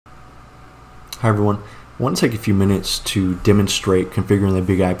Hi everyone. I want to take a few minutes to demonstrate configuring the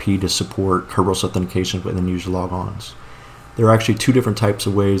big IP to support Kerberos authentication within user logons. There are actually two different types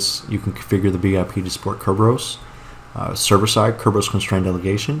of ways you can configure the big IP to support Kerberos. Server-side Kerberos constrained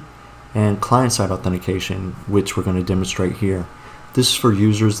delegation and client-side authentication, which we're going to demonstrate here. This is for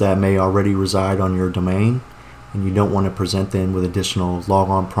users that may already reside on your domain and you don't want to present them with additional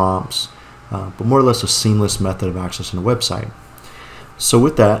logon prompts, but more or less a seamless method of accessing the website. So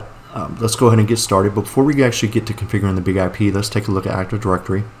with that, let's go ahead and get started. But before we actually get to configuring the big IP, let's take a look at Active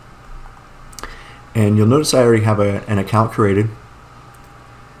Directory. And you'll notice I already have an account created,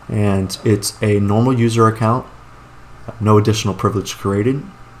 and it's a normal user account, no additional privilege created.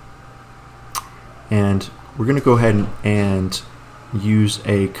 And we're going to go ahead and use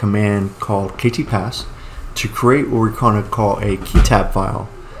a command called ktpass to create what we're going to call a key tab file.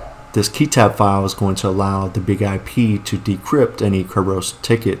 This key tab file is going to allow the big IP to decrypt any Kerberos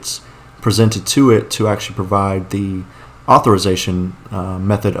tickets presented to it to actually provide the authorization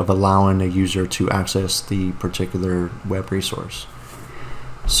method of allowing a user to access the particular web resource.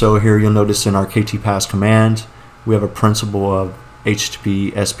 So here you'll notice in our ktpass command we have a principal of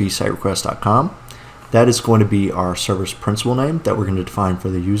HTTP SP siterequest.com. That is going to be our server's principal name that we're going to define for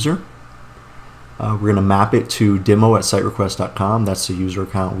the user. We're going to map it to demo@siterequest.com. That's the user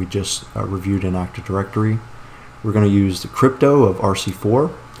account we just reviewed in Active Directory. We're going to use the crypto of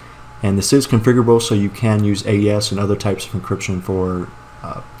RC4, and this is configurable, so you can use AES and other types of encryption for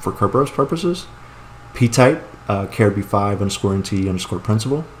Kerberos purposes. P-type,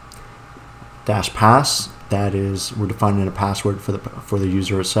 KRB5_NT_principal. -pass, that is, we're defining a password for the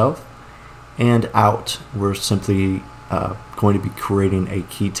user itself. And out, we're simply going to be creating a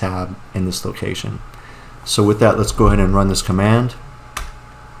key tab in this location. So with that, let's go ahead and run this command,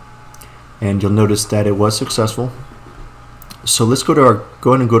 and you'll notice that it was successful. So let's go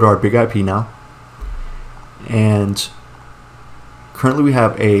ahead and go to our big IP now, and currently we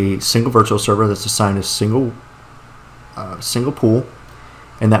have a single virtual server that's assigned a single pool,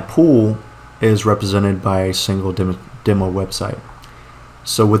 and that pool is represented by a single demo website.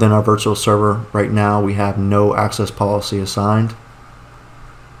 So within our virtual server right now we have no access policy assigned.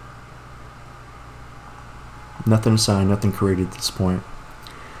 Nothing assigned, nothing created at this point.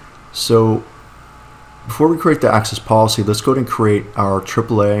 So before we create the access policy, let's go ahead and create our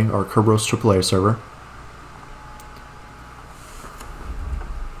AAA, our Kerberos AAA server.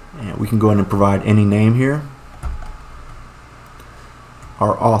 And we can go ahead and provide any name here.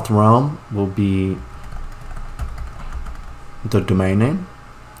 Our auth realm will be the domain name.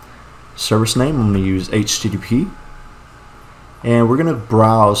 Service name, I'm going to use HTTP, and we're going to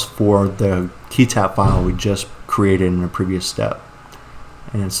browse for the key tab file we just created in a previous step,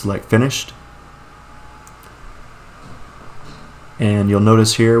 and select finished. And you'll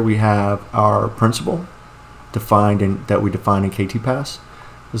notice here we have our principal defined that we define in ktpass,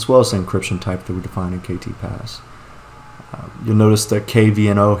 as well as the encryption type that we define in ktpass. You'll notice the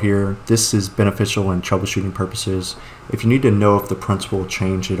KVNO here. This is beneficial in troubleshooting purposes. If you need to know if the principal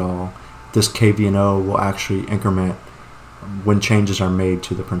changed at all, this KVNO will actually increment when changes are made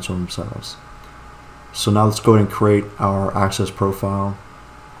to the principal themselves. So now let's go ahead and create our access profile.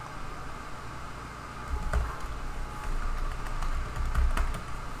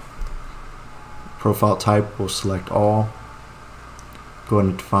 Profile type, we'll select all. Go ahead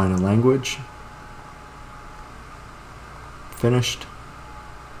and define a language. Finished.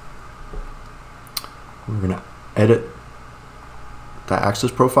 We're going to edit the access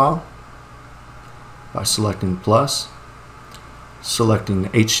profile by selecting plus, selecting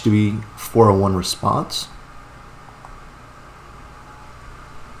HTTP 401 response,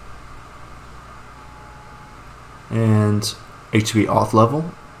 and HTTP auth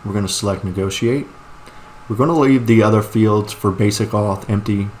level. We're going to select negotiate. We're going to leave the other fields for basic auth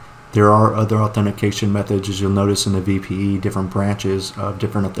empty. There are other authentication methods, as you'll notice in the VPE, different branches of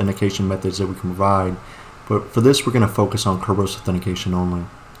different authentication methods that we can provide. But for this, we're going to focus on Kerberos authentication only.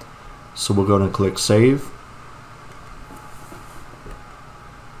 So we'll go ahead and click Save.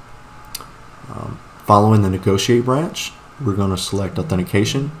 Following the Negotiate branch, we're going to select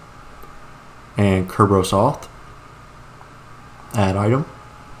Authentication and Kerberos Auth. Add item.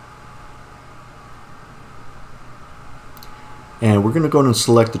 And we're going to go ahead and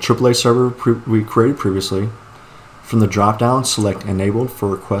select the AAA server we created previously. From the drop-down, select Enabled for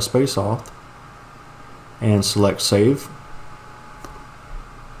request-based auth, and select Save.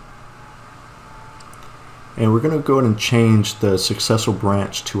 And we're going to go ahead and change the successful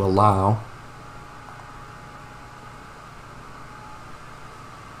branch to Allow.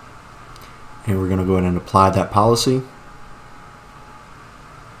 And we're going to go ahead and apply that policy.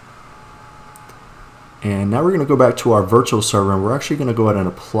 And now we're going to go back to our virtual server, and we're actually going to go ahead and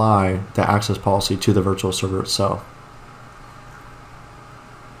apply the access policy to the virtual server itself.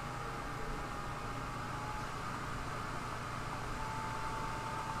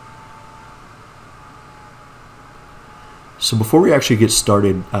 So before we actually get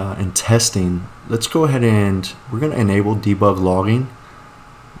started in testing, let's go ahead and we're going to enable debug logging.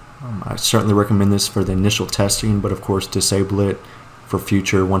 I certainly recommend this for the initial testing, but of course disable it for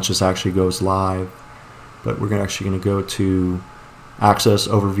future once this actually goes live. But we're actually going to go to Access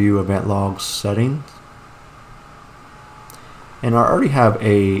Overview Event Logs Settings, and I already have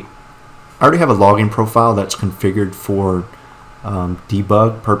a logging profile that's configured for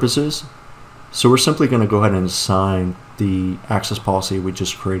debug purposes. So we're simply going to go ahead and assign the access policy we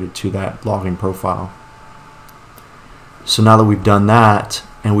just created to that logging profile. So now that we've done that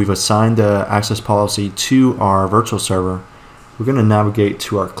and we've assigned the access policy to our virtual server, we're going to navigate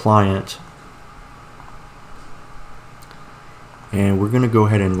to our client, and we're going to go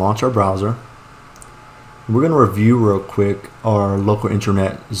ahead and launch our browser. We're going to review real quick our local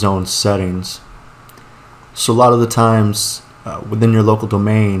internet zone settings. So a lot of the times within your local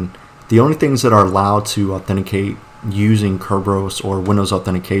domain, the only things that are allowed to authenticate using Kerberos or Windows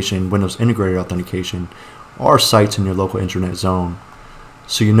authentication, Windows integrated authentication, are sites in your local internet zone.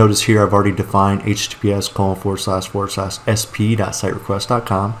 So you notice here I've already defined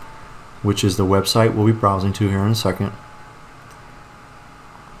https://sp.siterequest.com, which is the website we'll be browsing to here in a second.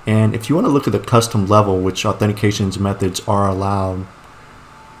 And if you want to look at the custom level which authentications methods are allowed,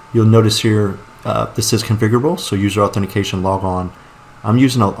 you'll notice here this is configurable, so user authentication logon. I'm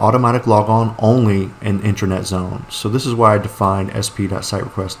using an automatic logon only in internet zone. So this is why I defined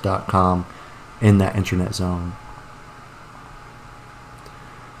sp.siterequest.com in that internet zone.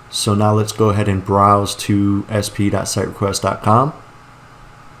 So now let's go ahead and browse to sp.siterequest.com,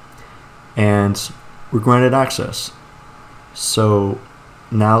 and we're granted access. So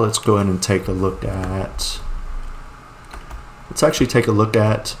now let's go ahead and take a look at,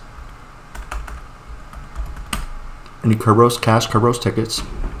 any cache Kerberos tickets.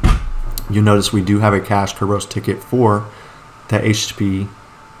 You notice we do have a cache Kerberos ticket for the HTTP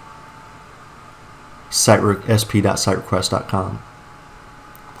sp.siterequest.com.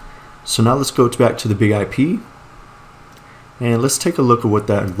 So now let's go back to the big IP, and let's take a look at what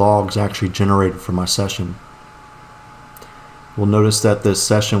that logs actually generated from my session. We'll notice that the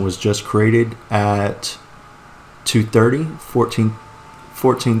session was just created at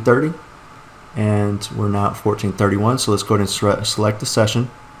 14:30, and we're now at 14:31. So let's go ahead and select the session.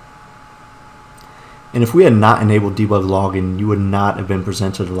 And if we had not enabled debug logging, you would not have been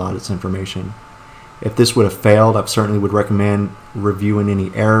presented a lot of this information. If this would have failed, I certainly would recommend reviewing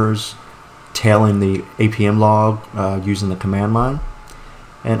any errors, tailing the APM log using the command line,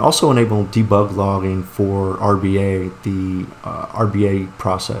 and also enable debug logging for RBA, the RBA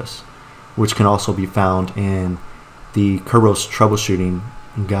process, which can also be found in the Kerberos troubleshooting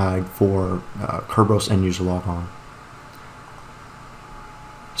guide for Kerberos end user logon.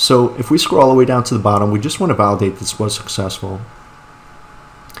 So if we scroll all the way down to the bottom, we just want to validate this was successful,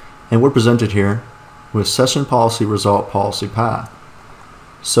 and we're presented here with session policy result policy path.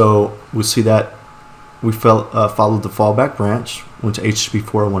 So we see that we followed the fallback branch, went to HTTP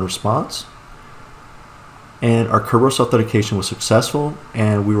 401 response, and our Kerberos authentication was successful,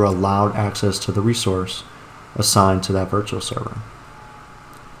 and we were allowed access to the resource assigned to that virtual server.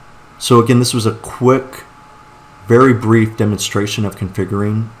 So again, this was a quick, very brief demonstration of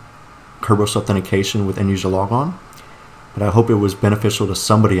configuring Kerberos authentication with end user logon, but I hope it was beneficial to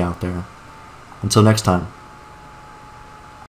somebody out there. Until next time.